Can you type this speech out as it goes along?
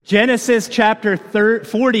Genesis chapter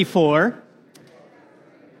 44.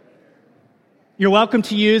 You're welcome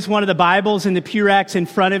to use one of the Bibles in the pew racks in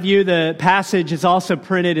front of you. The passage is also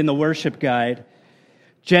printed in the worship guide.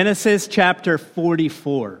 Genesis chapter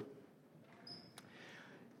 44.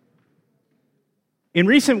 In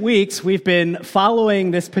recent weeks, we've been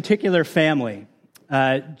following this particular family.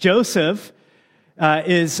 Joseph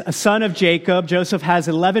is a son of Jacob. Joseph has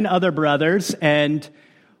 11 other brothers, and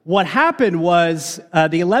what happened was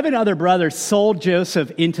the 11 other brothers sold Joseph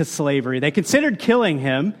into slavery. They considered killing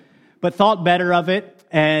him, but thought better of it,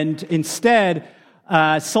 and instead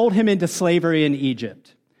sold him into slavery in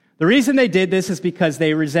Egypt. The reason they did this is because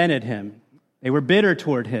they resented him. They were bitter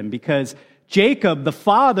toward him because Jacob, the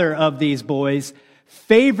father of these boys,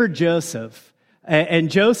 favored Joseph. And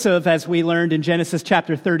Joseph, as we learned in Genesis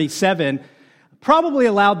chapter 37, probably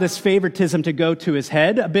allowed this favoritism to go to his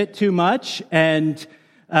head a bit too much and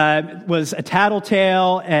was a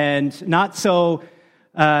tattletale and not so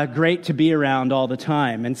great to be around all the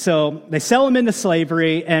time. And so they sell him into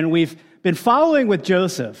slavery, and we've been following with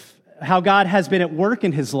Joseph how God has been at work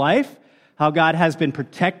in his life, how God has been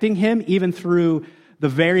protecting him even through the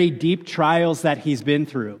very deep trials that he's been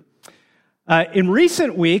through. In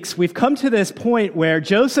recent weeks, we've come to this point where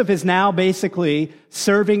Joseph is now basically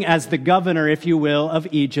serving as the governor, if you will, of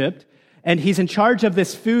Egypt, and he's in charge of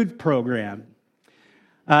this food program.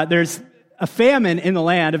 There's a famine in the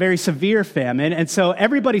land, a very severe famine, and so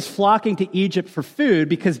everybody's flocking to Egypt for food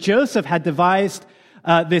because Joseph had devised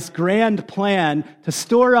this grand plan to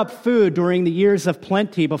store up food during the years of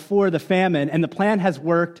plenty before the famine, and the plan has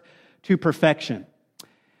worked to perfection.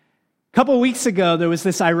 A couple of weeks ago, there was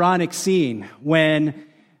this ironic scene when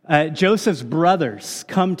Joseph's brothers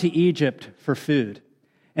come to Egypt for food,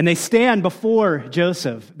 and they stand before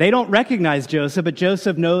Joseph. They don't recognize Joseph, but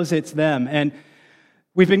Joseph knows it's them, and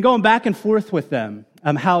we've been going back and forth with them,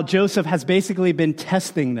 how Joseph has basically been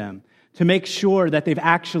testing them to make sure that they've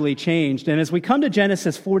actually changed. And as we come to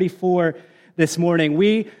Genesis 44 this morning,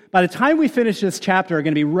 by the time we finish this chapter, are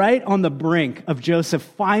going to be right on the brink of Joseph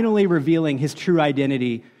finally revealing his true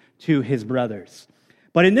identity to his brothers.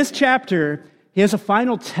 But in this chapter, he has a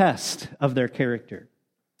final test of their character.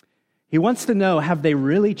 He wants to know, have they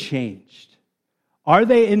really changed? Are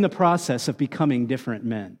they in the process of becoming different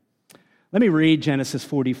men? Let me read Genesis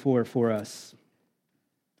 44 for us.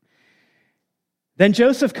 Then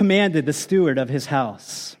Joseph commanded the steward of his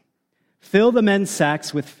house, "Fill the men's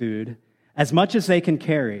sacks with food, as much as they can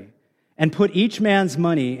carry, and put each man's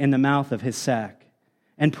money in the mouth of his sack,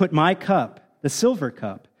 and put my cup, the silver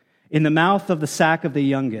cup, in the mouth of the sack of the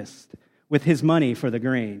youngest, with his money for the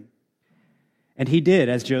grain." And he did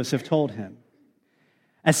as Joseph told him.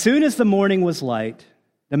 As soon as the morning was light,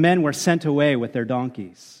 the men were sent away with their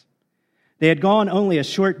donkeys. They had gone only a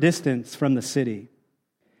short distance from the city.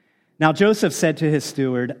 Now Joseph said to his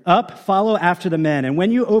steward, "Up, follow after the men, and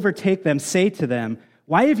when you overtake them, say to them,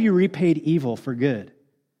 'Why have you repaid evil for good?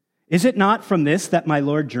 Is it not from this that my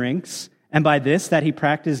Lord drinks, and by this that he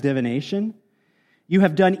practiced divination? You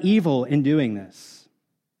have done evil in doing this.'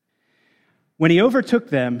 When he overtook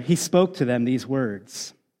them, he spoke to them these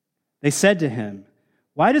words. They said to him,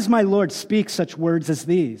 'Why does my Lord speak such words as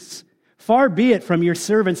these? Far be it from your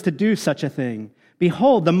servants to do such a thing.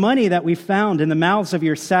 Behold, the money that we found in the mouths of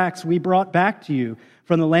your sacks we brought back to you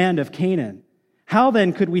from the land of Canaan. How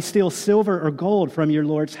then could we steal silver or gold from your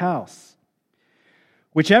Lord's house?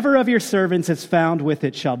 Whichever of your servants is found with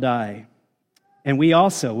it shall die, and we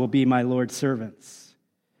also will be my Lord's servants.'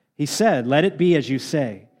 He said, 'Let it be as you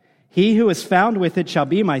say. He who is found with it shall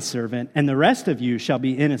be my servant, and the rest of you shall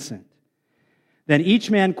be innocent.' Then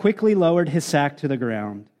each man quickly lowered his sack to the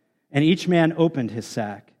ground, and each man opened his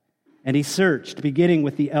sack, and he searched, beginning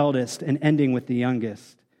with the eldest and ending with the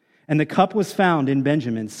youngest. And the cup was found in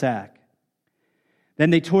Benjamin's sack.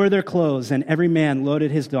 Then they tore their clothes, and every man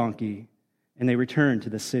loaded his donkey, and they returned to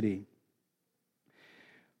the city.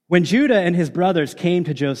 When Judah and his brothers came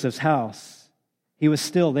to Joseph's house, he was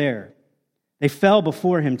still there. They fell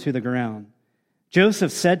before him to the ground.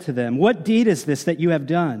 Joseph said to them, 'What deed is this that you have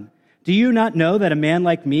done? Do you not know that a man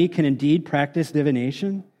like me can indeed practice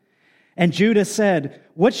divination?' And Judah said,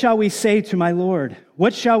 'What shall we say to my Lord?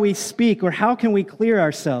 What shall we speak, or how can we clear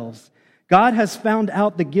ourselves? God has found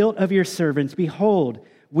out the guilt of your servants. Behold,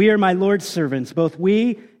 we are my Lord's servants, both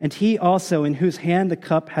we and he also, in whose hand the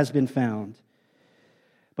cup has been found.'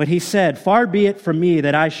 But he said, 'Far be it from me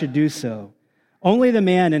that I should do so. Only the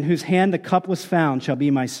man in whose hand the cup was found shall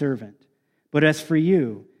be my servant. But as for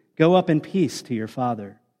you, go up in peace to your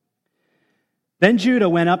father.' Then Judah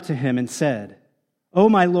went up to him and said, 'O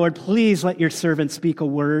my Lord, please let your servant speak a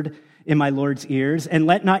word, in my Lord's ears, and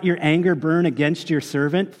let not your anger burn against your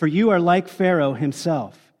servant, for you are like Pharaoh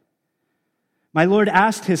himself. My Lord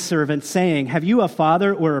asked his servant, saying, have you a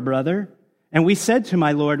father or a brother? And we said to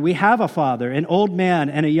my Lord, we have a father, an old man,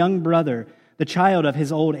 and a young brother, the child of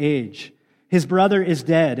his old age. His brother is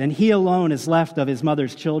dead, and he alone is left of his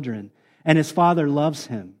mother's children, and his father loves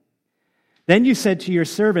him. Then you said to your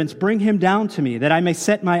servants, bring him down to me, that I may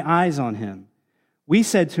set my eyes on him. We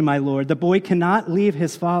said to my Lord, the boy cannot leave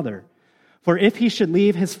his father, for if he should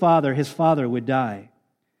leave his father would die.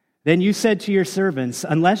 Then you said to your servants,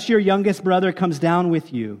 unless your youngest brother comes down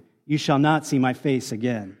with you, you shall not see my face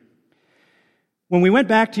again. When we went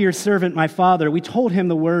back to your servant, my father, we told him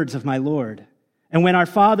the words of my Lord. And when our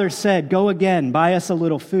father said, go again, buy us a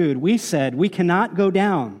little food, we said, we cannot go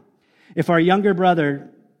down. If our younger brother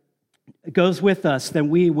goes with us, then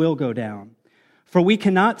we will go down. For we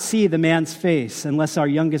cannot see the man's face unless our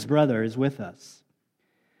youngest brother is with us.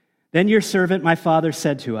 Then your servant, my father,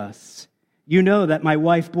 said to us, you know that my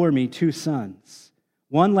wife bore me 2 sons.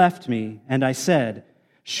 One left me, and I said,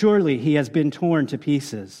 surely he has been torn to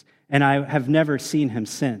pieces, and I have never seen him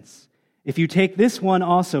since. If you take this one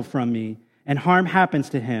also from me, and harm happens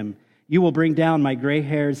to him, you will bring down my gray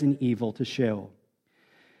hairs in evil to Sheol.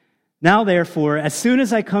 Now, therefore, as soon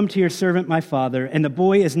as I come to your servant my father, and the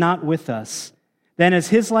boy is not with us, then as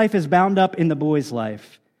his life is bound up in the boy's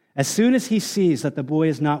life, as soon as he sees that the boy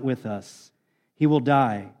is not with us, he will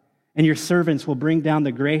die, and your servants will bring down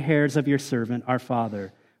the gray hairs of your servant, our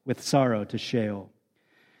father, with sorrow to Sheol.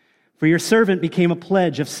 For your servant became a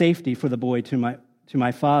pledge of safety for the boy to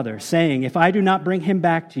my father, saying, if I do not bring him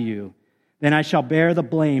back to you, then I shall bear the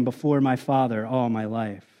blame before my father all my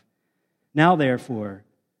life. Now, therefore,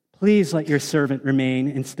 please let your servant remain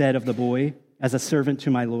instead of the boy as a servant to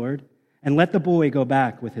my Lord, and let the boy go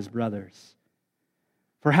back with his brothers.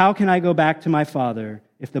 For how can I go back to my father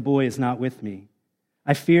if the boy is not with me?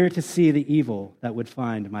 I fear to see the evil that would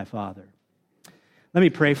find my father. Let me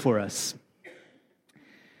pray for us.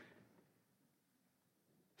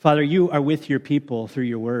 Father, you are with your people through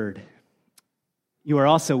your word. You are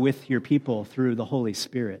also with your people through the Holy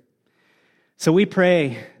Spirit. So we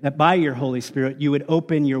pray that by your Holy Spirit, you would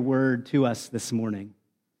open your word to us this morning.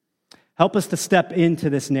 Help us to step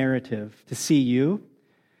into this narrative, to see you,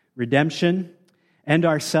 redemption, and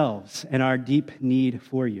ourselves, and our deep need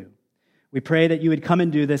for you. We pray that you would come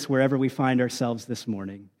and do this wherever we find ourselves this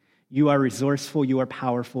morning. You are resourceful, you are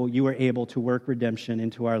powerful, you are able to work redemption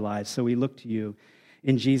into our lives. So we look to you.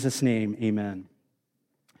 In Jesus' name, amen.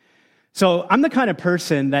 So I'm the kind of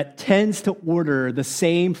person that tends to order the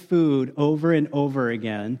same food over and over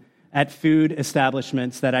again at food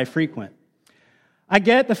establishments that I frequent. I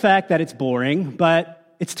get the fact that it's boring,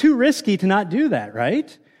 but it's too risky to not do that,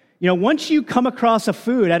 right? You know, once you come across a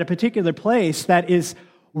food at a particular place that is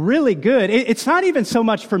really good, it's not even so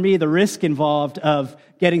much for me the risk involved of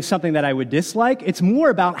getting something that I would dislike. It's more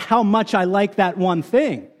about how much I like that one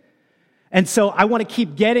thing. And so I want to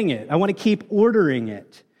keep getting it. I want to keep ordering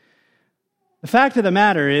it. The fact of the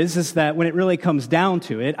matter is that when it really comes down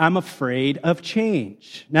to it, I'm afraid of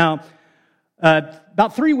change. Now,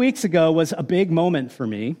 about 3 weeks ago was a big moment for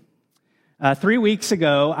me. 3 weeks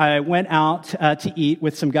ago, I went out to eat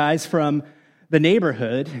with some guys from the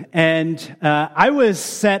neighborhood, and I was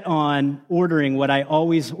set on ordering what I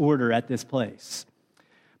always order at this place.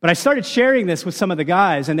 But I started sharing this with some of the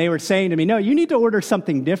guys, and they were saying to me, no, you need to order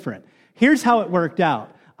something different. Here's how it worked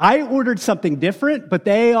out. I ordered something different, but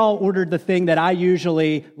they all ordered the thing that I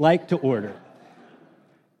usually like to order.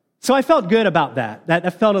 So I felt good about that.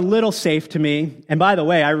 That felt a little safe to me. And by the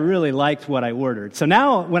way, I really liked what I ordered. So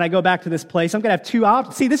now when I go back to this place, I'm going to have 2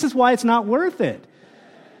 options. See, this is why it's not worth it.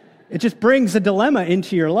 It just brings a dilemma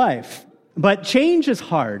into your life. But change is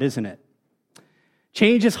hard, isn't it?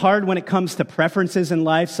 Change is hard when it comes to preferences in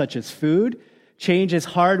life, such as food. Change is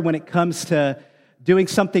hard when it comes to doing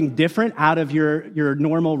something different out of your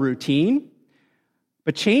normal routine.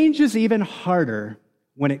 But change is even harder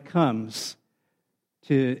when it comes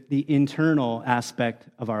to the internal aspect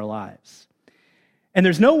of our lives. And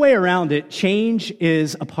there's no way around it. Change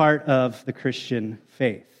is a part of the Christian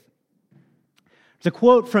faith. There's a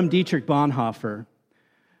quote from Dietrich Bonhoeffer,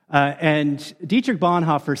 and Dietrich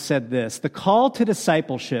Bonhoeffer said this: the call to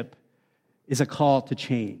discipleship is a call to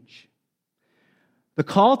change. The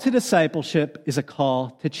call to discipleship is a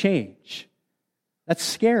call to change. That's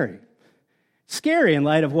scary. Scary in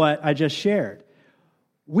light of what I just shared.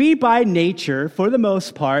 We, by nature, for the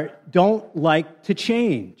most part, don't like to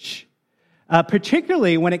change,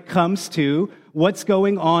 particularly when it comes to what's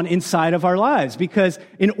going on inside of our lives. Because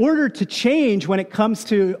in order to change when it comes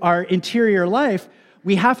to our interior life,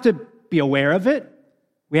 we have to be aware of it,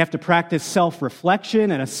 We have to practice self-reflection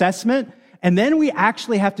and assessment. And then we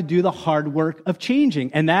actually have to do the hard work of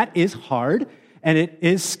changing. And that is hard, and it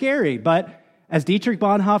is scary. But as Dietrich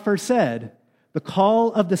Bonhoeffer said, the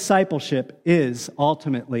call of discipleship is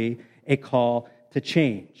ultimately a call to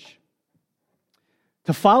change.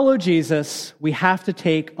 To follow Jesus, we have to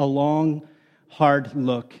take a long, hard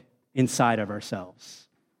look inside of ourselves.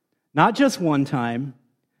 Not just one time,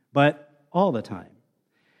 but all the time.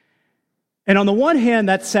 And on the one hand,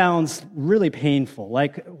 that sounds really painful.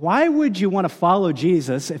 Like, why would you want to follow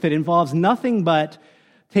Jesus if it involves nothing but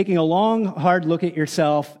taking a long, hard look at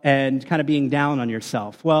yourself and kind of being down on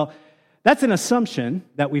yourself? Well, that's an assumption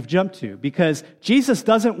that we've jumped to, because Jesus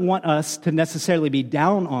doesn't want us to necessarily be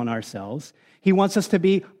down on ourselves. He wants us to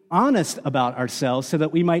be honest about ourselves so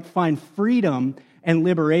that we might find freedom and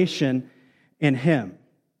liberation in Him.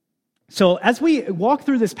 So as we walk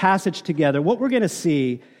through this passage together, what we're going to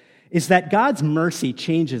see is that God's mercy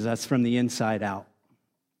changes us from the inside out.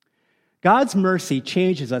 God's mercy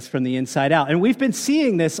changes us from the inside out. And we've been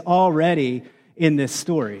seeing this already in this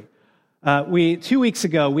story. 2 weeks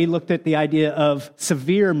ago, we looked at the idea of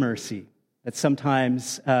severe mercy that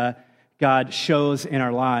sometimes God shows in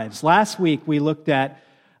our lives. Last week, we looked at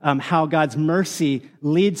how God's mercy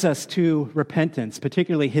leads us to repentance,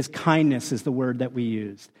 particularly His kindness is the word that we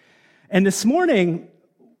used. And this morning,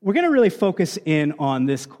 we're going to really focus in on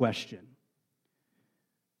this question.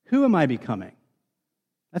 Who am I becoming?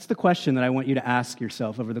 That's the question that I want you to ask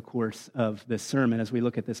yourself over the course of this sermon as we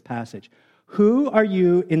look at this passage. Who are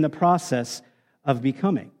you in the process of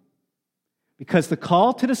becoming? Because the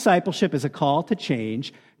call to discipleship is a call to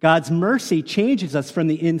change. God's mercy changes us from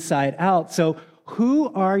the inside out. So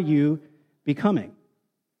who are you becoming?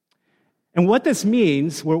 And what this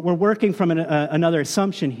means, we're working from another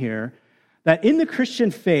assumption here, that in the Christian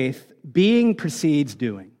faith, being precedes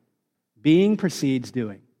doing. Being precedes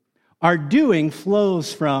doing. Our doing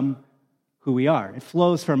flows from who we are. It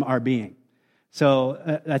flows from our being.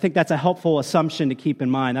 So I think that's a helpful assumption to keep in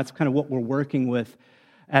mind. That's kind of what we're working with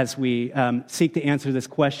as we seek to answer this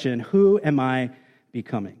question, who am I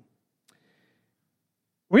becoming?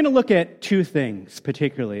 We're going to look at two things,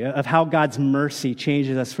 particularly, of how God's mercy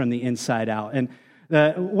changes us from the inside out. And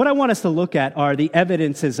what I want us to look at are the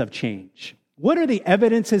evidences of change. What are the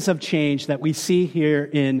evidences of change that we see here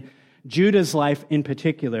in Judah's life in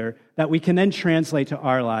particular that we can then translate to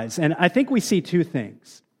our lives? And I think we see two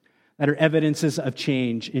things that are evidences of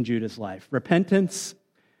change in Judah's life: repentance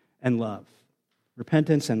and love.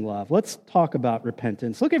 Repentance and love. Let's talk about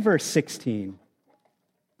repentance. Look at verse 16.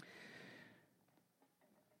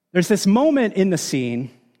 There's this moment in the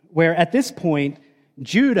scene where at this point,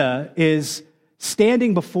 Judah is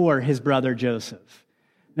standing before his brother Joseph.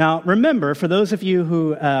 Now, remember, for those of you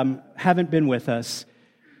who haven't been with us,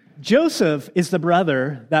 Joseph is the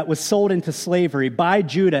brother that was sold into slavery by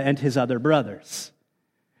Judah and his other brothers.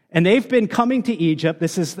 And they've been coming to Egypt.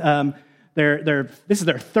 This is their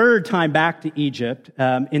third time back to Egypt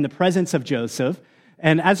in the presence of Joseph.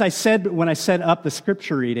 And as I said when I set up the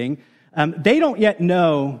scripture reading, they don't yet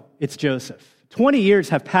know it's Joseph. 20 years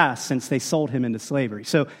have passed since they sold him into slavery.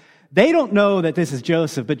 So they don't know that this is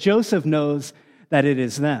Joseph, but Joseph knows that it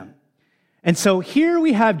is them. And so here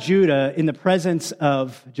we have Judah in the presence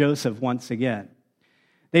of Joseph once again.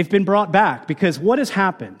 They've been brought back because what has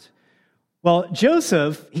happened? Well,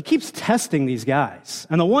 Joseph, he keeps testing these guys.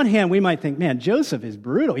 On the one hand, we might think, man, Joseph is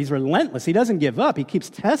brutal. He's relentless. He doesn't give up. He keeps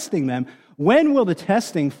testing them. When will the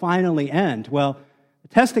testing finally end? Well, the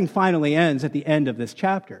testing finally ends at the end of this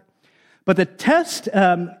chapter. But the test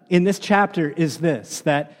in this chapter is this,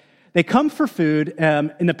 that they come for food.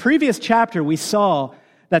 In the previous chapter, we saw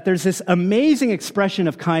that there's this amazing expression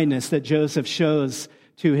of kindness that Joseph shows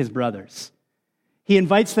to his brothers. He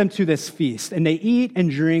invites them to this feast, and they eat and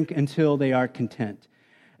drink until they are content.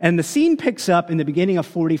 And the scene picks up in the beginning of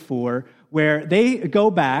 44, where they go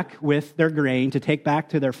back with their grain to take back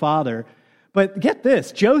to their father. But get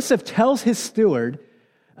this, Joseph tells his steward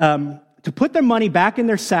to put their money back in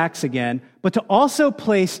their sacks again, but to also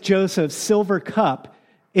place Joseph's silver cup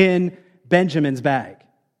in Benjamin's bag.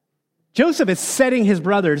 Joseph is setting his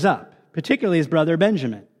brothers up, particularly his brother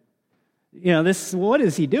Benjamin. You know, what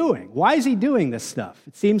is he doing? Why is he doing this stuff?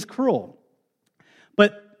 It seems cruel.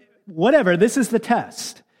 But whatever, this is the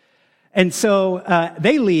test. And so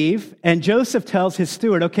they leave, and Joseph tells his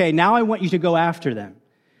steward, okay, now I want you to go after them.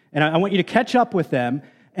 And I want you to catch up with them,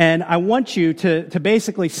 and I want you to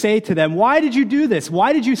basically say to them, why did you do this?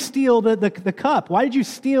 Why did you steal the cup? Why did you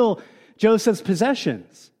steal Joseph's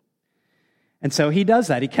possessions? And so he does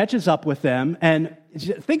that. He catches up with them, and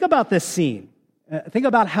think about this scene. Think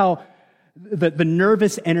about how the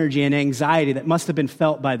nervous energy and anxiety that must have been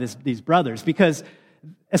felt by these brothers, because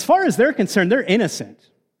as far as they're concerned, they're innocent.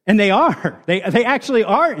 And they are. They actually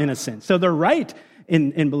are innocent. So they're right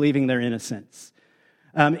in believing their innocence.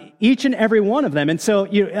 Each and every one of them. And so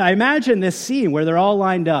I imagine this scene where they're all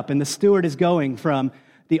lined up and the steward is going from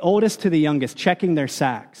the oldest to the youngest, checking their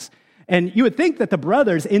sacks. And you would think that the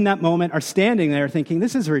brothers in that moment are standing there thinking,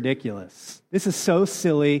 this is ridiculous. This is so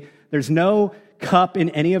silly. There's no cup in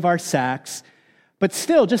any of our sacks. But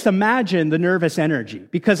still, just imagine the nervous energy.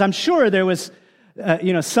 Because I'm sure there was,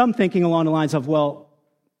 some thinking along the lines of, well,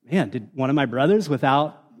 man, did one of my brothers,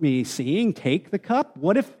 without me seeing, take the cup?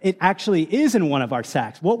 What if it actually is in one of our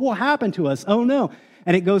sacks? What will happen to us? Oh, no.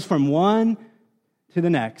 And it goes from one to the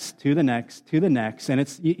next, to the next, to the next. And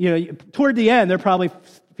it's, toward the end, they're probably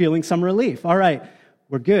feeling some relief. All right,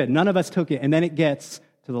 we're good. None of us took it. And then it gets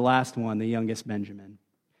to the last one, the youngest Benjamin.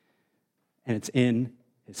 And it's in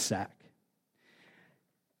his sack.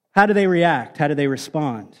 How do they react? How do they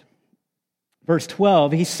respond? Verse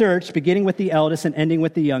 12, he searched, beginning with the eldest and ending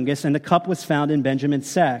with the youngest, and the cup was found in Benjamin's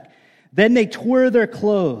sack. Then they tore their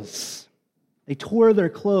clothes. They tore their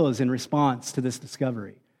clothes in response to this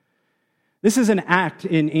discovery. This is an act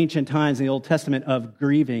in ancient times in the Old Testament of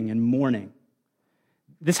grieving and mourning.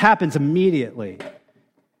 This happens immediately.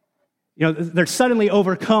 They're suddenly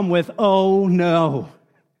overcome with, oh no,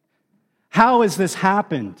 how has this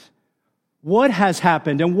happened? What has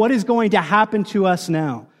happened? And what is going to happen to us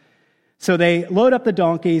now? So they load up the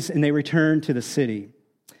donkeys and they return to the city.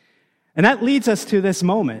 And that leads us to this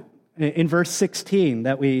moment in verse 16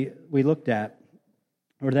 that we looked at,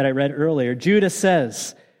 or that I read earlier. Judah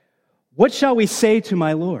says, "What shall we say to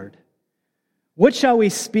my Lord? What shall we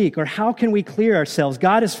speak, or how can we clear ourselves?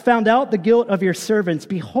 God has found out the guilt of your servants.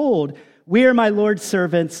 Behold, we are my Lord's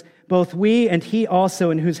servants, both we and he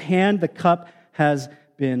also, in whose hand the cup has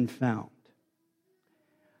been found."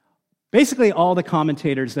 Basically, all the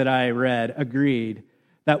commentators that I read agreed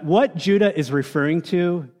that what Judah is referring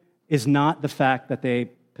to is not the fact that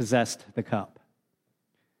they possessed the cup.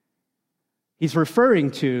 He's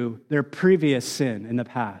referring to their previous sin in the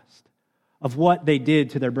past, of what they did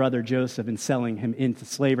to their brother Joseph in selling him into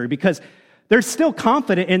slavery, because they're still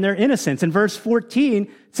confident in their innocence. In verse 14,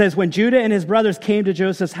 it says, when Judah and his brothers came to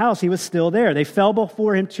Joseph's house, he was still there. They fell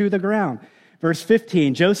before him to the ground. Verse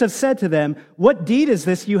 15, Joseph said to them, "What deed is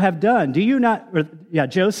this you have done?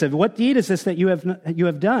 Joseph, what deed is this that you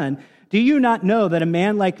have done? Do you not know that a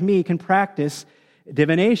man like me can practice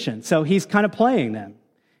divination?" So he's kind of playing them.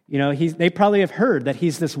 They probably have heard that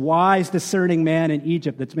he's this wise, discerning man in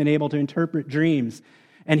Egypt that's been able to interpret dreams.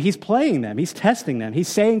 And he's playing them. He's testing them. He's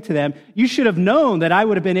saying to them, you should have known that I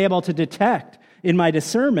would have been able to detect in my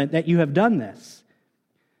discernment that you have done this.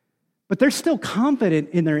 But they're still confident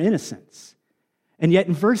in their innocence. And yet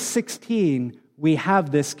in verse 16, we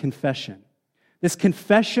have this confession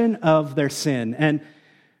of their sin. And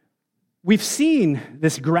we've seen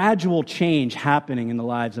this gradual change happening in the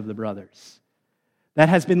lives of the brothers that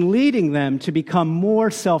has been leading them to become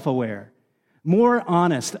more self-aware, more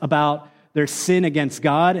honest about their sin against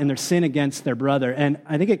God and their sin against their brother. And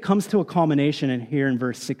I think it comes to a culmination here in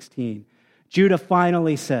verse 16. Judah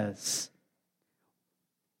finally says,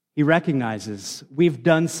 he recognizes we've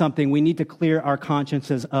done something we need to clear our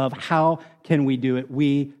consciences of. How can we do it?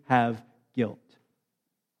 We have guilt.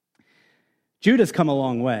 Judah's come a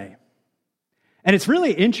long way. And it's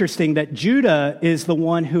really interesting that Judah is the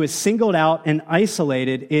one who is singled out and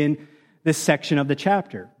isolated in this section of the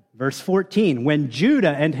chapter. Verse 14, when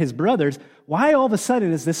Judah and his brothers, why all of a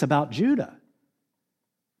sudden is this about Judah?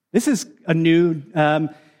 This is a new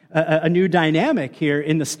dynamic here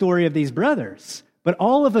in the story of these brothers. But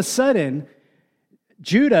all of a sudden,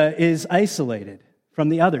 Judah is isolated from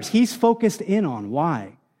the others. He's focused in on.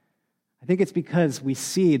 Why? I think it's because we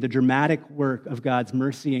see the dramatic work of God's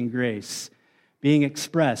mercy and grace being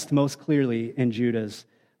expressed most clearly in Judah's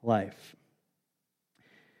life.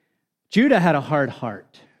 Judah had a hard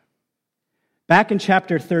heart. Back in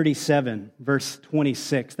chapter 37, verse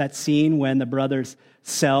 26, that scene when the brothers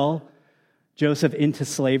sell Joseph into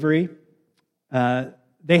slavery,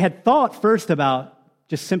 they had thought first about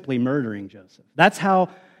just simply murdering Joseph. That's how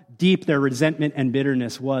deep their resentment and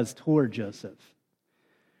bitterness was toward Joseph.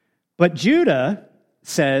 But Judah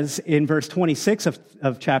says in verse 26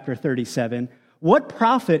 of chapter 37, "What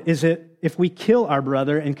profit is it if we kill our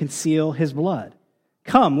brother and conceal his blood?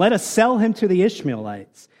 Come, let us sell him to the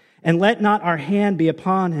Ishmaelites, and let not our hand be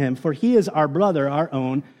upon him, for he is our brother, our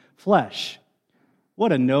own flesh."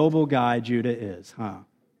 What a noble guy Judah is, huh?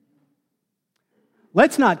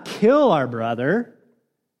 Let's not kill our brother.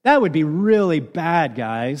 That would be really bad,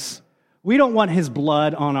 guys. We don't want his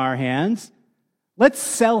blood on our hands. Let's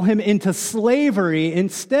sell him into slavery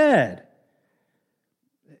instead.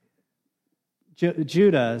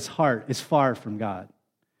 Judah's heart is far from God.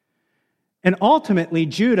 And ultimately,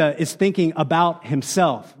 Judah is thinking about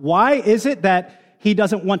himself. Why is it that he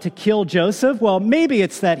doesn't want to kill Joseph? Well, maybe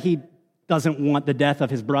it's that he doesn't want the death of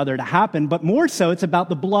his brother to happen, but more so, it's about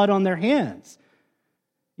the blood on their hands.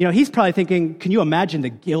 He's probably thinking, can you imagine the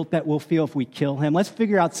guilt that we'll feel if we kill him? Let's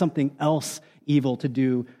figure out something else evil to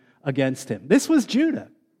do against him. This was Judah.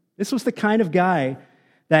 This was the kind of guy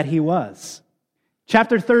that he was.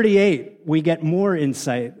 Chapter 38, we get more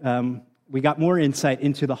insight. We got more insight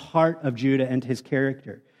into the heart of Judah and his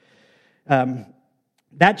character.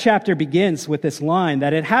 That chapter begins with this line,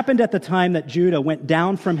 that it happened at the time that Judah went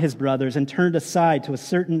down from his brothers and turned aside to a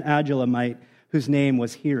certain Adulamite whose name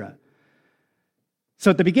was Hira.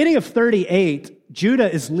 So at the beginning of 38,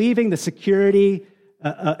 Judah is leaving the security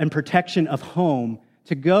and protection of home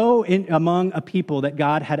to go in among a people that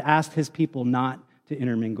God had asked his people not to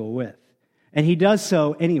intermingle with. And he does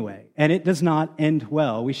so anyway, and it does not end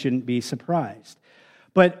well. We shouldn't be surprised.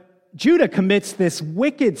 But Judah commits this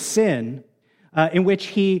wicked sin in which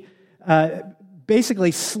he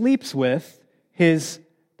basically sleeps with his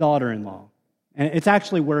daughter-in-law. And it's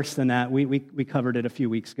actually worse than that. We covered it a few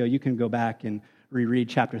weeks ago. You can go back and reread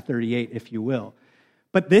chapter 38 if you will.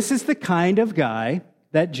 But this is the kind of guy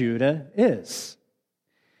that Judah is.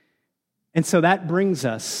 And so that brings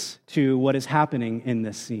us to what is happening in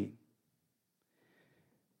this scene.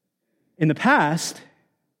 In the past,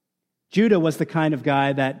 Judah was the kind of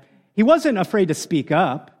guy that he wasn't afraid to speak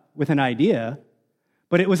up with an idea,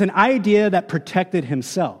 but it was an idea that protected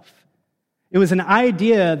himself. It was an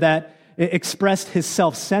idea that expressed his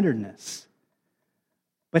self-centeredness.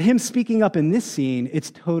 But him speaking up in this scene,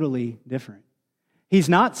 it's totally different. He's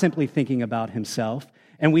not simply thinking about himself,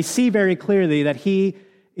 and we see very clearly that he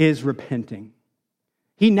is repenting.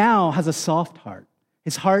 He now has a soft heart.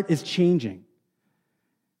 His heart is changing.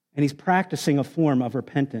 And he's practicing a form of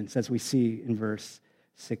repentance, as we see in verse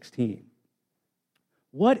 16.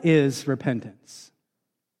 What is repentance?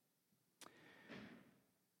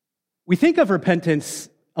 We think of repentance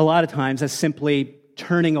a lot of times as simply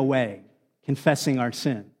turning away, confessing our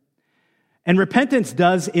sin. And repentance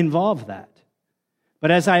does involve that.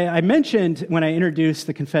 But as I mentioned when I introduced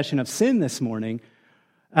the confession of sin this morning,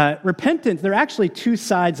 repentance, there are actually two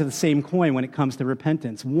sides of the same coin when it comes to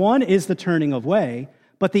repentance. One is the turning away,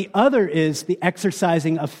 but the other is the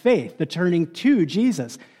exercising of faith, the turning to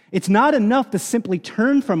Jesus. It's not enough to simply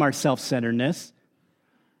turn from our self-centeredness.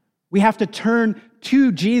 We have to turn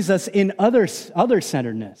to Jesus in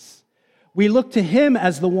other-centeredness. We look to him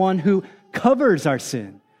as the one who covers our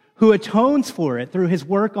sin, who atones for it through his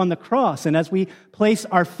work on the cross. And as we place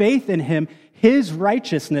our faith in him, his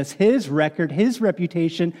righteousness, his record, his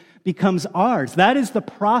reputation becomes ours. That is the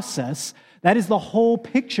process. That is the whole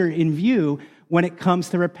picture in view when it comes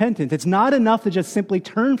to repentance. It's not enough to just simply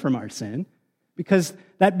turn from our sin, because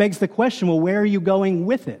that begs the question, well, where are you going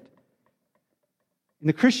with it? In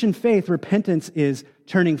the Christian faith, repentance is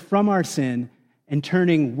turning from our sin and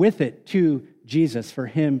turning with it to Jesus for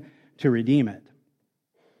him to redeem it.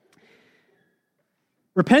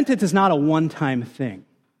 Repentance is not a one-time thing.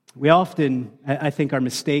 We often, I think, are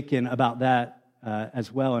mistaken about that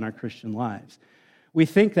as well in our Christian lives. We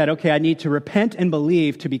think that, okay, I need to repent and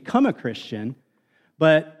believe to become a Christian,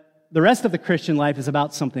 but the rest of the Christian life is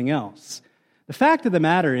about something else. The fact of the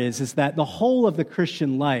matter is that the whole of the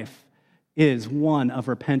Christian life is one of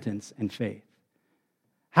repentance and faith.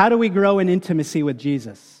 How do we grow in intimacy with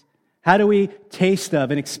Jesus? How do we taste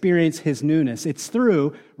of and experience his newness? It's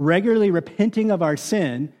through regularly repenting of our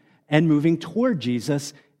sin and moving toward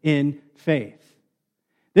Jesus in faith.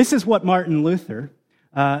 This is what Martin Luther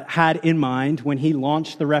had in mind when he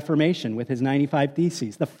launched the Reformation with his 95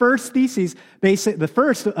 Theses. The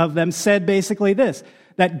first of them said basically this,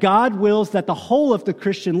 that God wills that the whole of the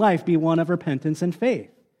Christian life be one of repentance and faith.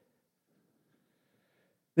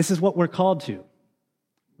 This is what we're called to.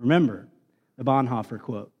 Remember the Bonhoeffer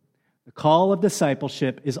quote, the call of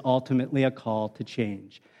discipleship is ultimately a call to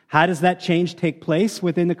change. How does that change take place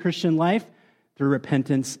within the Christian life? Through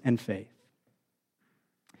repentance and faith.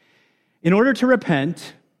 In order to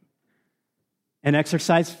repent and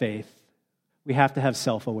exercise faith, we have to have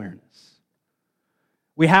self-awareness.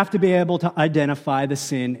 We have to be able to identify the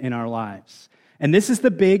sin in our lives. And this is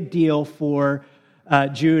the big deal for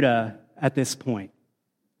Judah at this point.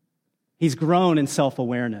 He's grown in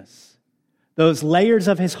self-awareness. Those layers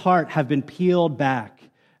of his heart have been peeled back,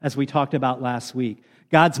 as we talked about last week.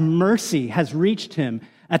 God's mercy has reached him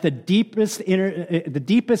at the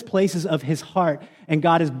deepest places of his heart, and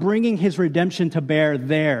God is bringing his redemption to bear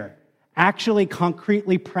there, actually,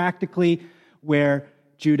 concretely, practically, where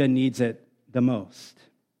Judah needs it the most.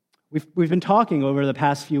 We've been talking over the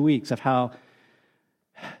past few weeks of how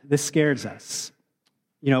this scares us.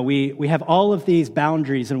 You know, we have all of these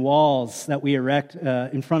boundaries and walls that we erect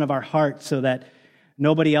in front of our hearts so that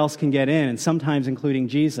nobody else can get in, and sometimes including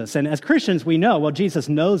Jesus. And as Christians, we know, well, Jesus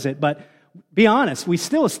knows it, but be honest, we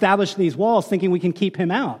still establish these walls thinking we can keep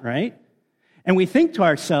him out, right? And we think to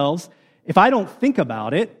ourselves, if I don't think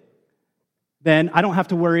about it, then I don't have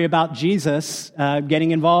to worry about Jesus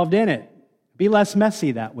getting involved in it. Be less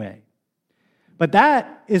messy that way. But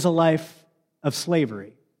that is a life of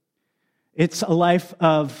slavery. It's a life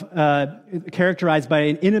of characterized by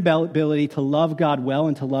an inability to love God well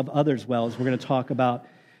and to love others well, as we're going to talk about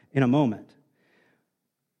in a moment.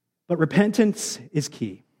 But repentance is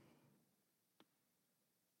key.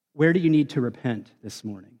 Where do you need to repent this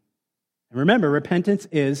morning? And remember, repentance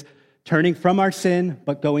is turning from our sin,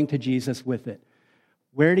 but going to Jesus with it.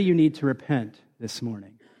 Where do you need to repent this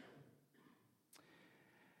morning?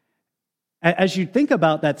 As you think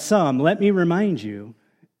about that sum, let me remind you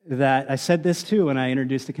that I said this too when I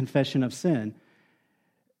introduced the confession of sin.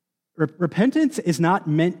 Repentance is not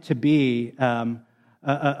meant to be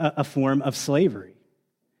a form of slavery.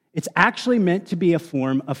 It's actually meant to be a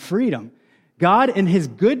form of freedom. God, in his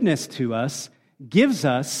goodness to us, gives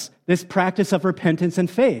us this practice of repentance and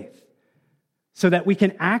faith so that we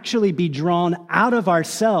can actually be drawn out of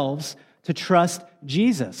ourselves to trust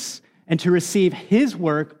Jesus and to receive his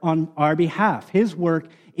work on our behalf, his work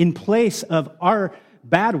in place of our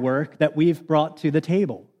bad work that we've brought to the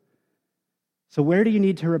table. So where do you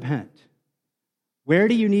need to repent? Where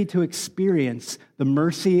do you need to experience the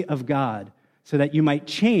mercy of God so that you might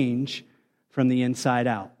change from the inside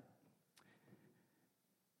out?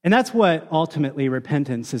 And that's what ultimately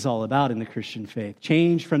repentance is all about in the Christian faith,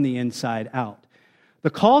 change from the inside out. The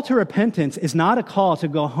call to repentance is not a call to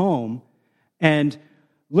go home and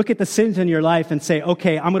look at the sins in your life and say,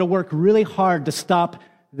 okay, I'm going to work really hard to stop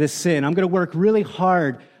this sin. I'm going to work really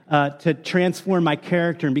hard to transform my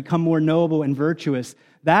character and become more noble and virtuous.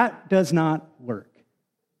 That does not work.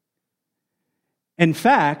 In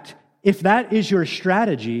fact, if that is your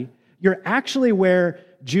strategy, you're actually where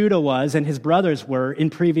Judah was and his brothers were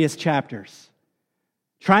in previous chapters,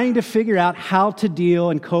 trying to figure out how to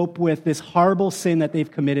deal and cope with this horrible sin that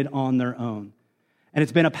they've committed on their own. And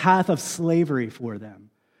it's been a path of slavery for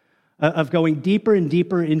them, of going deeper and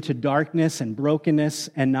deeper into darkness and brokenness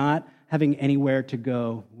and not having anywhere to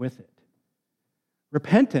go with it.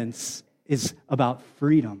 Repentance is about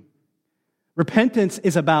freedom. Repentance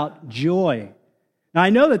is about joy. Now,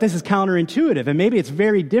 I know that this is counterintuitive, and maybe it's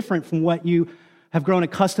very different from what you have grown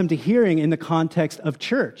accustomed to hearing in the context of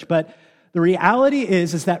church, but the reality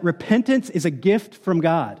is that repentance is a gift from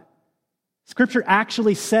God. Scripture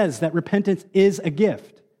actually says that repentance is a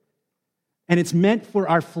gift. And it's meant for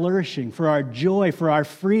our flourishing, for our joy, for our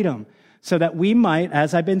freedom, so that we might,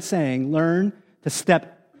 as I've been saying, learn to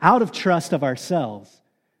step out of trust of ourselves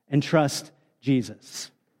and trust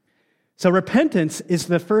Jesus. So repentance is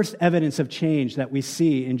the first evidence of change that we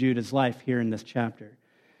see in Judah's life here in this chapter.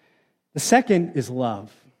 The second is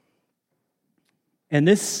love. And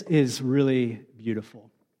this is really beautiful.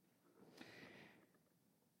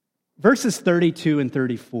 Verses 32 and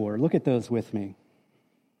 34, look at those with me.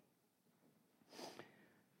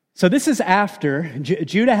 So this is after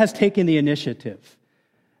Judah has taken the initiative.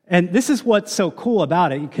 And this is what's so cool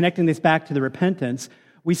about it, connecting this back to the repentance.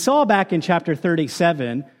 We saw back in chapter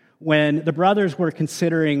 37, when the brothers were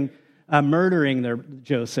considering murdering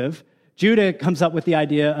Joseph, Judah comes up with the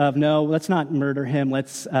idea of, no, let's not murder him,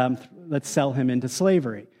 let's sell him into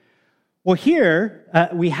slavery. Well, here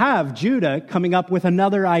we have Judah coming up with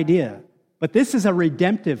another idea, but this is a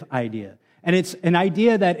redemptive idea, and it's an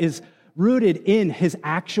idea that is rooted in his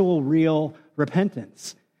actual real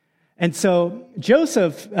repentance. And so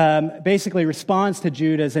Joseph basically responds to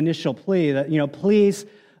Judah's initial plea that, please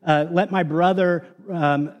let my brother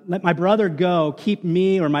go, keep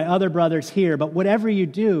me or my other brothers here, but whatever you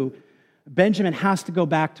do, Benjamin has to go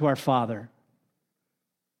back to our father.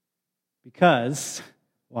 Because,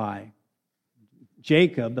 why?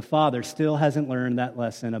 Jacob, the father, still hasn't learned that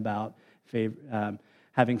lesson about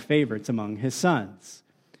having favorites among his sons.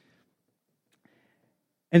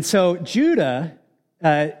 And so Judah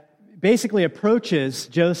basically approaches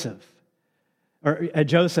Joseph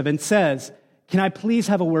and says, can I please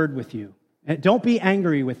have a word with you? Don't be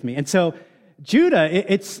angry with me. And so Judah,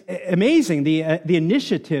 it's amazing the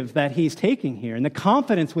initiative that he's taking here and the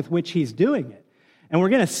confidence with which he's doing it. And we're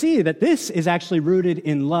going to see that this is actually rooted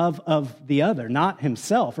in love of the other, not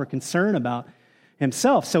himself or concern about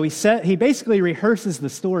himself. So he basically rehearses the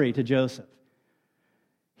story to Joseph.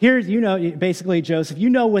 Here, basically, Joseph, you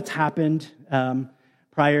know what's happened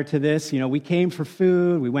prior to this. We came for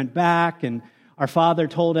food, we went back, and our father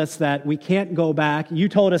told us that we can't go back. You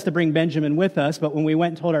told us to bring Benjamin with us, but when we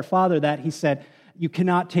went and told our father that, he said, you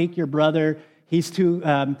cannot take your brother. He's too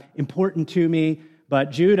important to me. But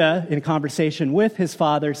Judah, in conversation with his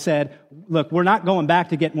father, said, look, we're not going back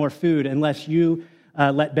to get more food unless you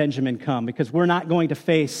let Benjamin come, because we're not going to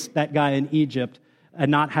face that guy in Egypt and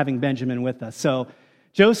not having Benjamin with us. So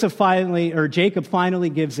Jacob finally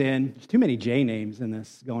gives in. There's too many J names in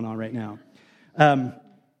this going on right now.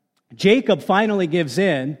 Jacob finally gives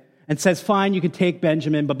in and says, fine, you can take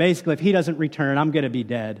Benjamin, but basically if he doesn't return, I'm going to be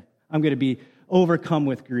dead. I'm going to be overcome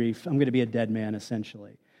with grief. I'm going to be a dead man,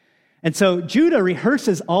 essentially. And so Judah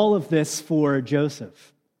rehearses all of this for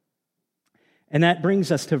Joseph. And that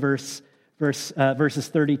brings us to verses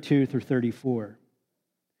 32 through 34.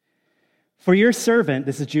 For your servant,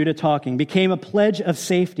 this is Judah talking, became a pledge of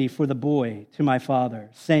safety for the boy to my father,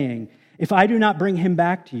 saying, if I do not bring him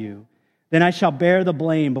back to you, then I shall bear the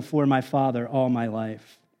blame before my father all my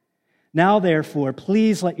life. Now, therefore,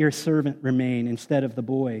 please let your servant remain instead of the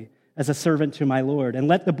boy as a servant to my Lord, and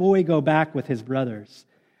let the boy go back with his brothers.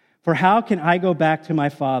 For how can I go back to my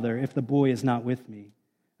father if the boy is not with me?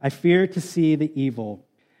 I fear to see the evil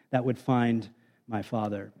that would find my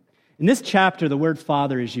father. In this chapter, the word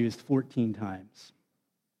father is used 14 times.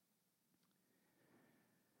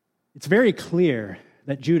 It's very clear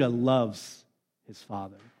that Judah loves his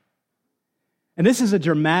father. And this is a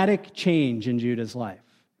dramatic change in Judah's life,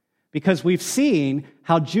 because we've seen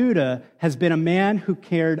how Judah has been a man who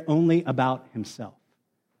cared only about himself.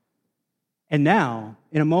 And now,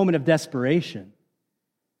 in a moment of desperation,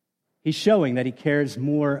 he's showing that he cares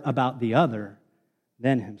more about the other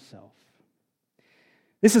than himself.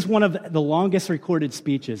 This is one of the longest recorded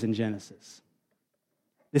speeches in Genesis.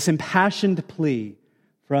 This impassioned plea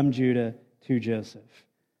from Judah to Joseph.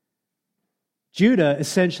 Judah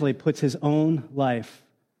essentially puts his own life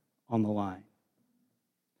on the line.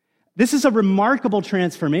 This is a remarkable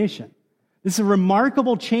transformation. This is a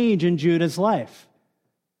remarkable change in Judah's life.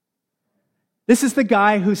 This is the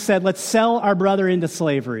guy who said, let's sell our brother into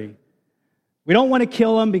slavery. We don't want to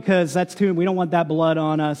kill him because we don't want that blood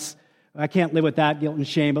on us. I can't live with that guilt and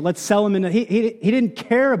shame, but let's sell him into... He didn't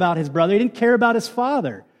care about his brother. He didn't care about his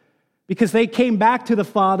father, because they came back to the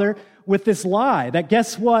father with this lie that,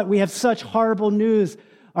 guess what? We have such horrible news.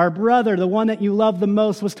 Our brother, the one that you love the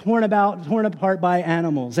most, was torn apart by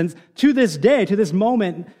animals. And to this day, to this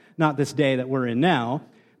moment, not this day that we're in now,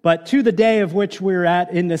 but to the day of which we're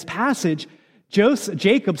at in this passage,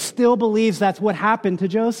 Jacob still believes that's what happened to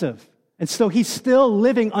Joseph. And so he's still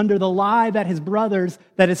living under the lie that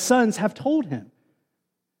his sons have told him.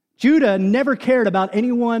 Judah never cared about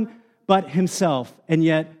anyone but himself, and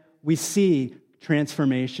yet we see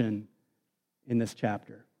transformation in this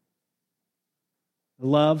chapter. The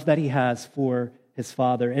love that he has for his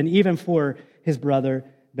father and even for his brother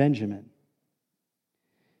Benjamin.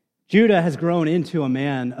 Judah has grown into a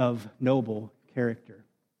man of noble character.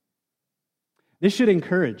 This should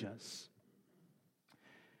encourage us.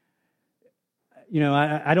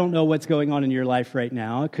 I don't know what's going on in your life right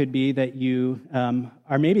now. It could be that you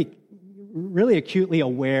are maybe really acutely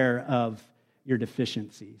aware of your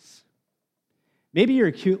deficiencies. Maybe you're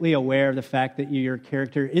acutely aware of the fact that your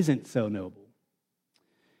character isn't so noble.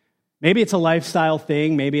 Maybe it's a lifestyle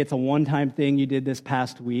thing. Maybe it's a one-time thing you did this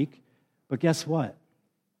past week. But guess what?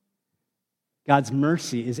 God's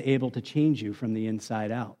mercy is able to change you from the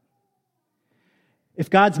inside out. If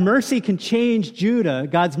God's mercy can change Judah,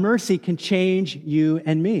 God's mercy can change you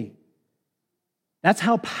and me. That's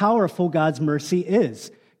how powerful God's mercy is.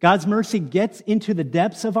 God's mercy gets into the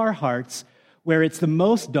depths of our hearts, where it's the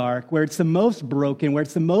most dark, where it's the most broken, where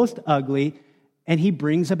it's the most ugly, and he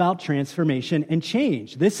brings about transformation and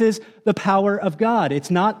change. This is the power of God. It's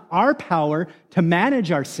not our power to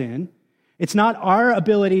manage our sin. It's not our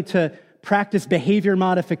ability to practice behavior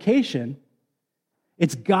modification.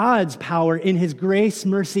 It's God's power in his grace,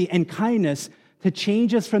 mercy, and kindness to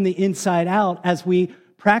change us from the inside out as we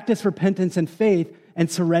practice repentance and faith and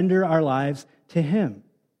surrender our lives to him.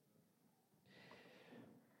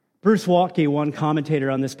 Bruce Waltke, one commentator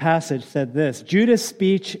on this passage, said this: Judah's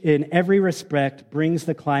speech in every respect brings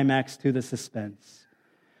the climax to the suspense,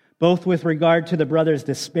 both with regard to the brothers'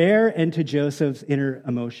 despair and to Joseph's inner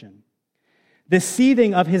emotion. This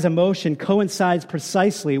seething of his emotion coincides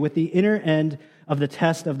precisely with the inner end of the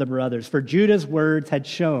test of the brothers, for Judah's words had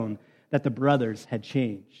shown that the brothers had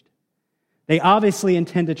changed. They obviously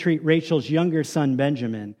intend to treat Rachel's younger son,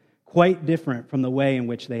 Benjamin, quite different from the way in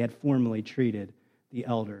which they had formerly treated the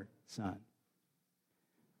elder son.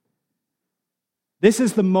 This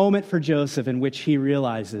is the moment for Joseph in which he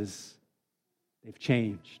realizes they've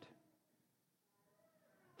changed.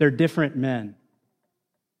 They're different men.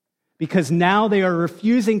 Because now they are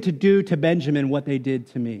refusing to do to Benjamin what they did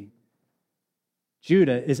to me.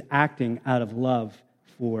 Judah is acting out of love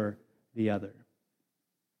for the other.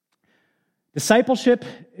 Discipleship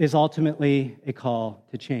is ultimately a call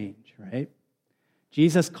to change, right?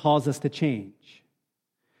 Jesus calls us to change.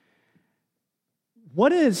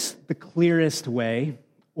 What is the clearest way,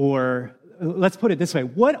 or let's put it this way,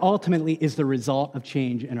 what ultimately is the result of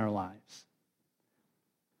change in our lives?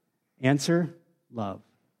 Answer, love.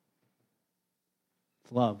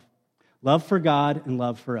 It's love. Love for God and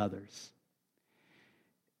love for others.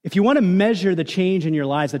 If you want to measure the change in your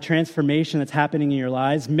lives, the transformation that's happening in your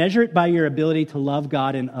lives, measure it by your ability to love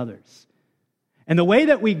God and others. And the way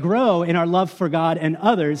that we grow in our love for God and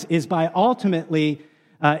others is by ultimately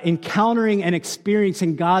encountering and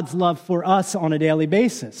experiencing God's love for us on a daily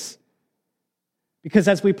basis. Because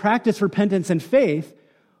as we practice repentance and faith,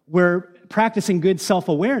 we're practicing good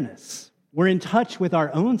self-awareness. We're in touch with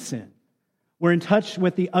our own sin. We're in touch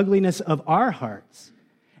with the ugliness of our hearts.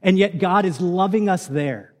 And yet God is loving us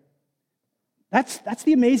there. That's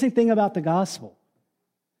the amazing thing about the gospel.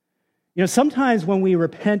 You know, sometimes when we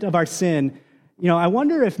repent of our sin, you know, I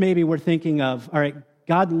wonder if maybe we're thinking of, all right,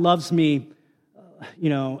 God loves me, you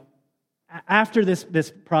know, after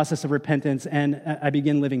this process of repentance and I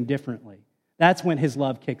begin living differently. That's when his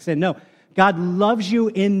love kicks in. No, God loves you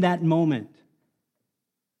in that moment.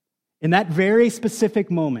 In that very specific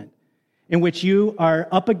moment in which you are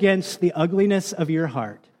up against the ugliness of your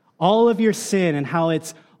heart, all of your sin and how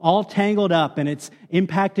it's all tangled up and it's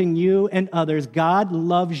impacting you and others, God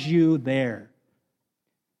loves you there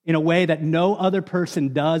in a way that no other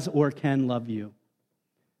person does or can love you.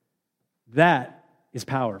 That is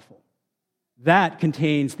powerful. That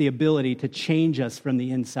contains the ability to change us from the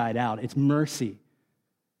inside out. It's mercy.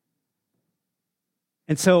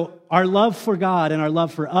 And so our love for God and our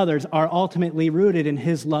love for others are ultimately rooted in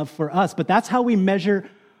his love for us. But that's how we measure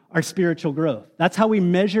our spiritual growth. That's how we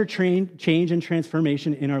measure change and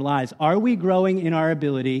transformation in our lives. Are we growing in our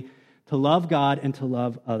ability to love God and to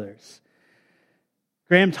love others?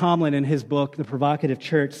 Graham Tomlin, in his book, The Provocative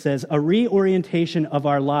Church, says, a reorientation of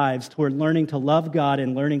our lives toward learning to love God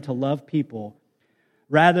and learning to love people,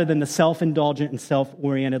 rather than the self-indulgent and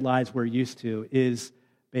self-oriented lives we're used to, is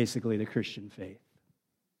basically the Christian faith.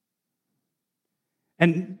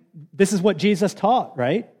 And this is what Jesus taught,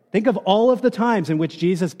 right? Think of all of the times in which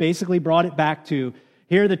Jesus basically brought it back to,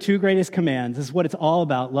 here are the two greatest commands. This is what it's all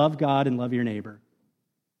about. Love God and love your neighbor.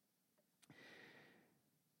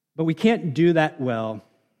 But we can't do that well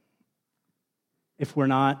if we're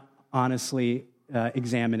not honestly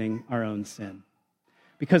examining our own sin.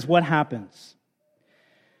 Because what happens?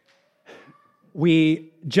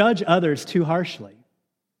 We judge others too harshly.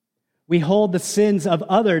 We hold the sins of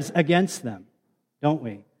others against them, don't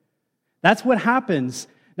we? That's what happens.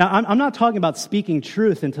 Now, I'm not talking about speaking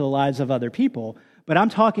truth into the lives of other people, but I'm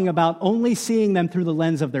talking about only seeing them through the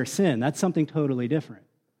lens of their sin. That's something totally different.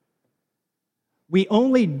 We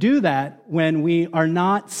only do that when we are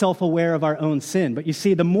not self-aware of our own sin. But you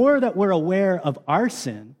see, the more that we're aware of our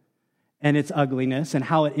sin and its ugliness and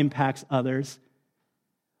how it impacts others,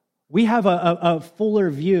 we have a fuller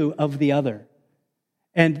view of the other.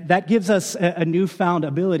 And that gives us a newfound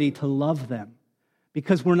ability to love them,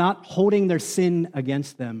 because we're not holding their sin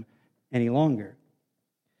against them any longer.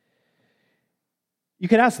 You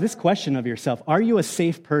could ask this question of yourself: are you a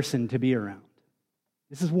safe person to be around?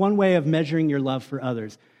 This is one way of measuring your love for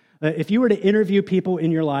others. If you were to interview people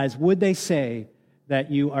in your lives, would they say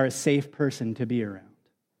that you are a safe person to be around?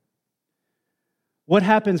 What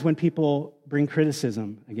happens when people bring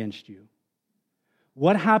criticism against you?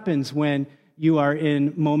 What happens when you are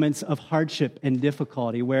in moments of hardship and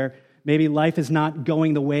difficulty where maybe life is not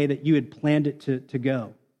going the way that you had planned it to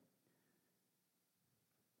go?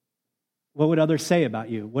 What would others say about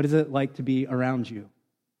you? What is it like to be around you?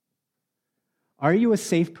 Are you a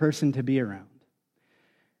safe person to be around?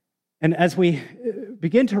 And as we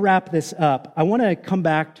begin to wrap this up, I want to come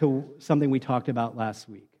back to something we talked about last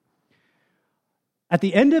week. At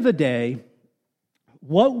the end of the day,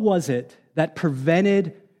 what was it that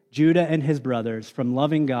prevented Judah and his brothers from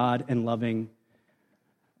loving God and loving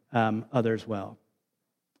others well?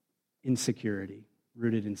 Insecurity,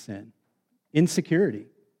 rooted in sin. Insecurity.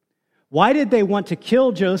 Why did they want to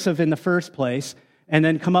kill Joseph in the first place and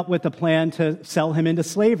then come up with a plan to sell him into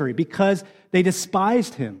slavery? Because they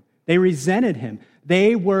despised him. They resented him.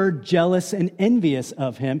 They were jealous and envious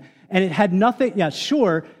of him. And it had nothing,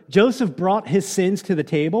 sure, Joseph brought his sins to the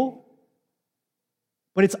table,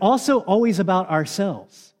 but it's also always about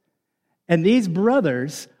ourselves. And these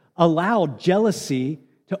brothers allowed jealousy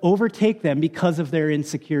to overtake them because of their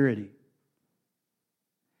insecurity.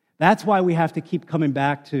 That's why we have to keep coming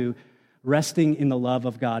back to resting in the love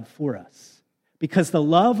of God for us. Because the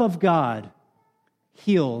love of God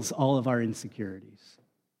heals all of our insecurities.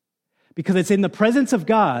 Because it's in the presence of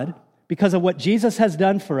God, because of what Jesus has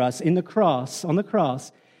done for us on the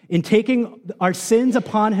cross, in taking our sins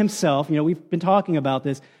upon himself. We've been talking about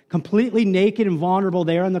this, completely naked and vulnerable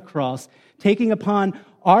there on the cross, taking upon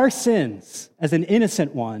our sins as an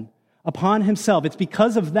innocent one upon himself. It's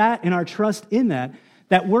because of that and our trust in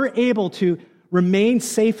that we're able to remain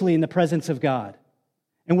safely in the presence of God.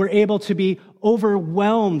 And we're able to be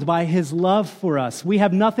overwhelmed by his love for us. We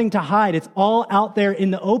have nothing to hide. It's all out there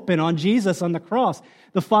in the open on Jesus on the cross.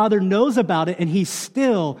 The Father knows about it, and he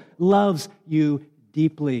still loves you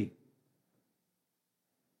deeply.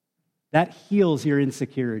 That heals your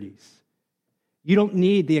insecurities. You don't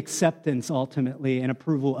need the acceptance, ultimately, and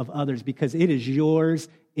approval of others because it is yours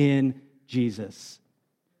in Jesus.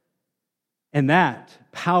 And that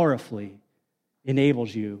powerfully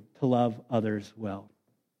enables you to love others well.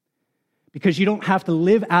 Because you don't have to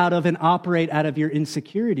live out of and operate out of your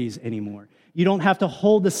insecurities anymore. You don't have to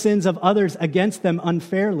hold the sins of others against them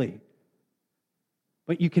unfairly.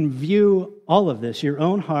 But you can view all of this, your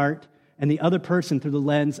own heart and the other person, through the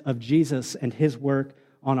lens of Jesus and his work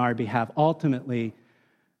on our behalf, ultimately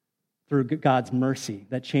through God's mercy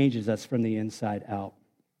that changes us from the inside out.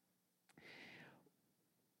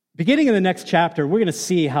 Beginning in the next chapter, we're going to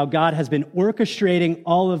see how God has been orchestrating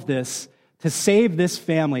all of this to save this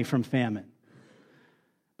family from famine.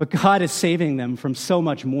 But God is saving them from so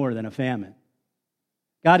much more than a famine.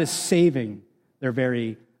 God is saving their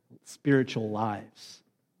very spiritual lives.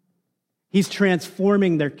 He's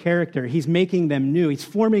transforming their character. He's making them new. He's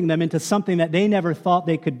forming them into something that they never thought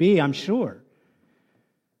they could be, I'm sure.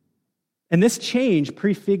 And this change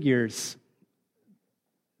prefigures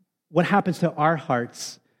what happens to our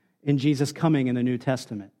hearts in Jesus coming in the New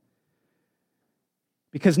Testament.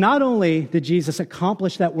 Because not only did Jesus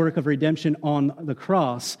accomplish that work of redemption on the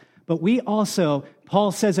cross, but we also,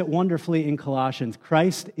 Paul says it wonderfully in Colossians,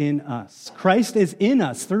 Christ in us. Christ is in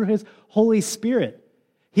us through his Holy Spirit.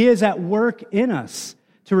 He is at work in us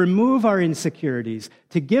to remove our insecurities,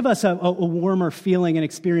 to give us a warmer feeling and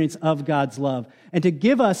experience of God's love, and to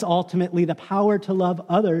give us ultimately the power to love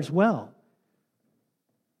others well.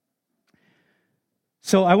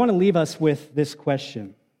 So I want to leave us with this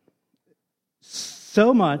question.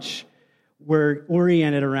 So much we're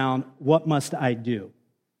oriented around what must I do?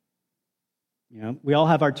 We all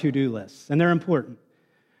have our to-do lists, and they're important.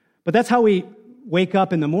 But that's how we wake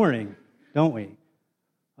up in the morning, don't we?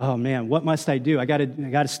 Oh man, what must I do? I got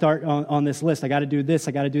to start on this list. I got to do this.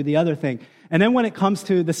 I got to do the other thing. And then when it comes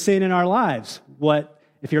to the sin in our lives,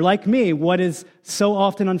 if you're like me, what is so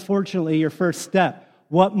often, unfortunately, your first step?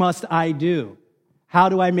 What must I do? How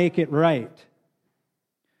do I make it right?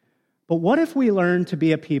 But what if we learn to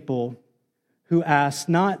be a people who ask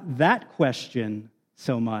not that question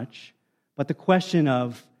so much, but the question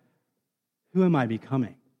of, who am I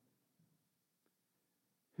becoming?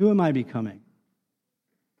 Who am I becoming?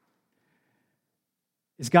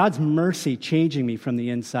 Is God's mercy changing me from the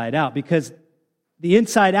inside out? Because the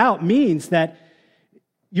inside out means that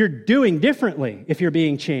you're doing differently if you're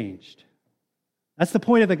being changed. That's the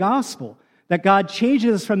point of the gospel, that God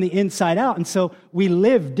changes us from the inside out, and so we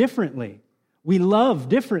live differently. We love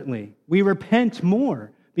differently. We repent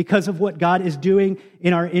more because of what God is doing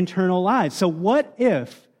in our internal lives. So what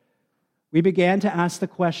if we began to ask the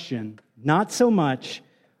question, not so much,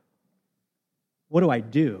 what do I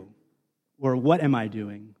do? Or what am I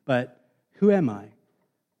doing? But who am I?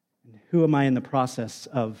 And who am I in the process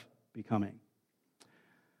of becoming?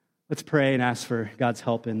 Let's pray and ask for God's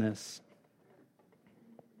help in this.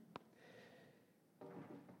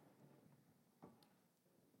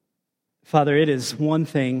 Father, it is one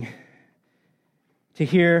thing to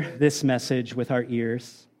hear this message with our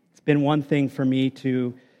ears. It's been one thing for me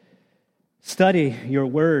to study your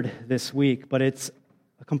word this week, but it's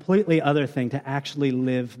a completely other thing to actually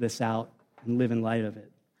live this out and live in light of it.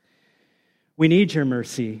 We need your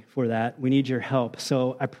mercy for that. We need your help.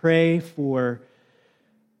 So I pray for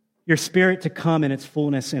your Spirit to come in its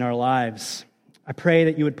fullness in our lives. I pray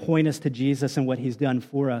that you would point us to Jesus and what he's done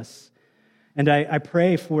for us. And I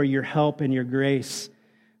pray for your help and your grace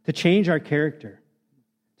to change our character,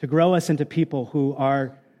 to grow us into people who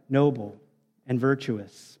are noble and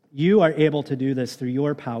virtuous, you are able to do this through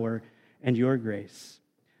your power and your grace.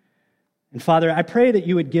 And Father, I pray that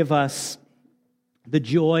you would give us the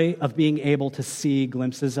joy of being able to see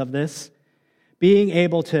glimpses of this, being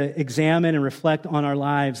able to examine and reflect on our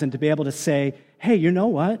lives and to be able to say, hey, you know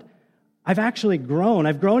what? I've actually grown.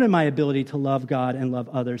 I've grown in my ability to love God and love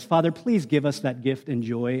others. Father, please give us that gift and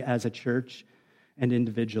joy as a church and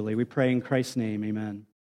individually. We pray in Christ's name, amen.